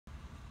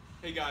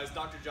Hey guys,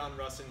 Dr. John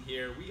Rusin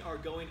here. We are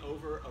going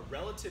over a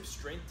relative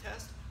strength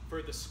test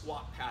for the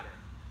squat pattern.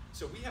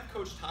 So we have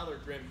Coach Tyler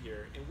Grimm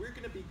here, and we're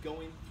gonna be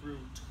going through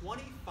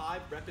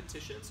 25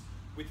 repetitions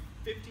with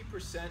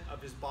 50%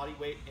 of his body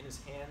weight in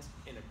his hands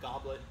in a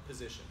goblet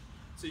position.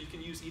 So you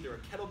can use either a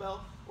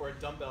kettlebell or a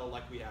dumbbell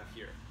like we have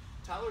here.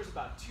 Tyler's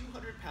about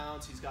 200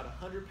 pounds, he's got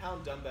a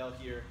 100-pound dumbbell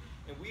here,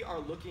 and we are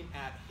looking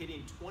at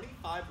hitting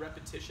 25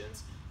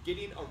 repetitions,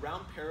 getting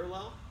around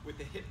parallel with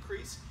the hip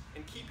crease,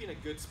 and keeping a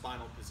good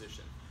spinal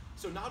position.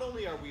 So not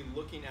only are we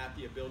looking at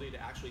the ability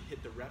to actually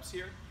hit the reps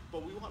here,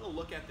 but we want to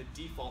look at the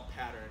default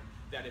pattern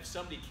that if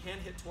somebody can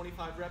hit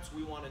 25 reps,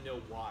 we want to know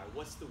why.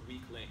 What's the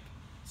weak link?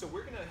 So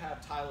we're going to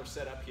have Tyler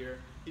set up here.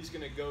 He's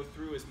going to go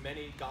through as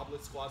many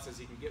goblet squats as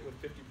he can get with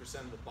 50%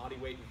 of the body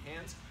weight in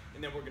hands,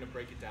 and then we're going to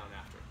break it down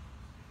after.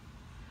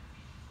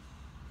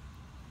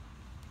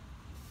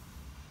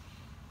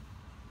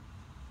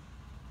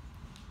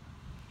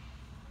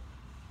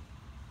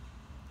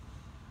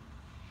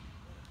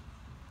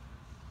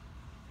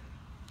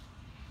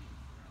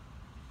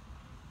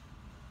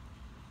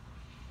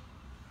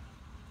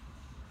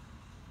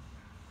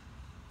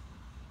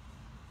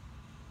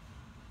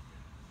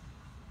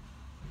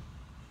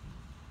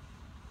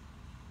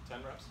 Ten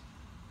reps.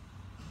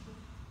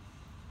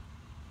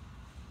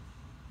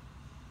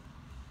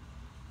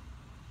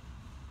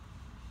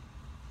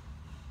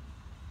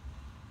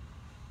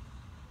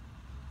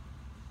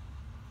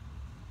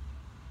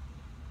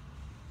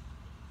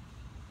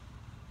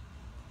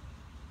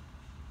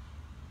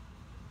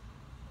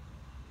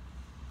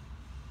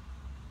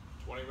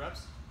 Twenty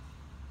reps.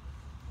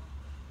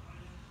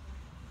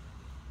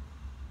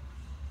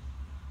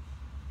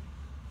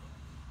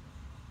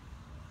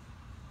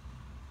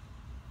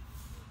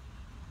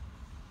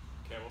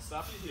 Okay, we'll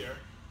stop you here.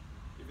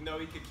 Even though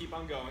he could keep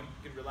on going,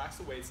 you can relax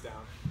the weights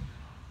down.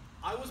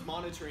 I was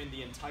monitoring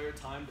the entire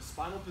time the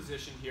spinal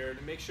position here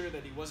to make sure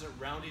that he wasn't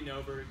rounding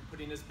over,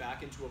 putting his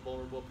back into a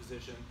vulnerable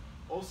position.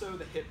 Also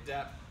the hip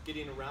depth,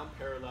 getting around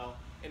parallel,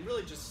 and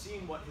really just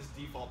seeing what his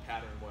default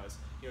pattern was.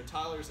 You know,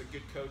 Tyler's a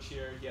good coach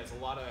here. He has a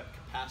lot of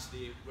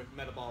capacity with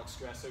metabolic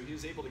stress, so he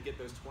was able to get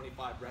those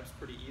 25 reps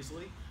pretty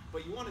easily.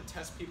 But you want to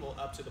test people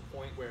up to the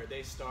point where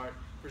they start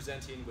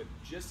presenting with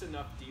just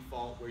enough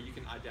default where you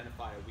can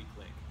identify a weak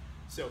link.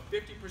 So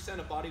 50%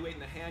 of body weight in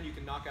the hand, you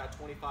can knock out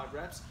 25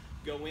 reps.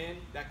 Go in,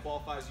 that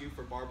qualifies you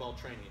for barbell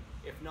training.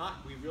 If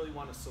not, we really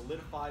want to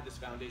solidify this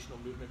foundational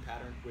movement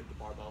pattern with the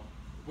barbell,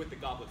 with the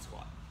goblet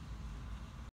squat.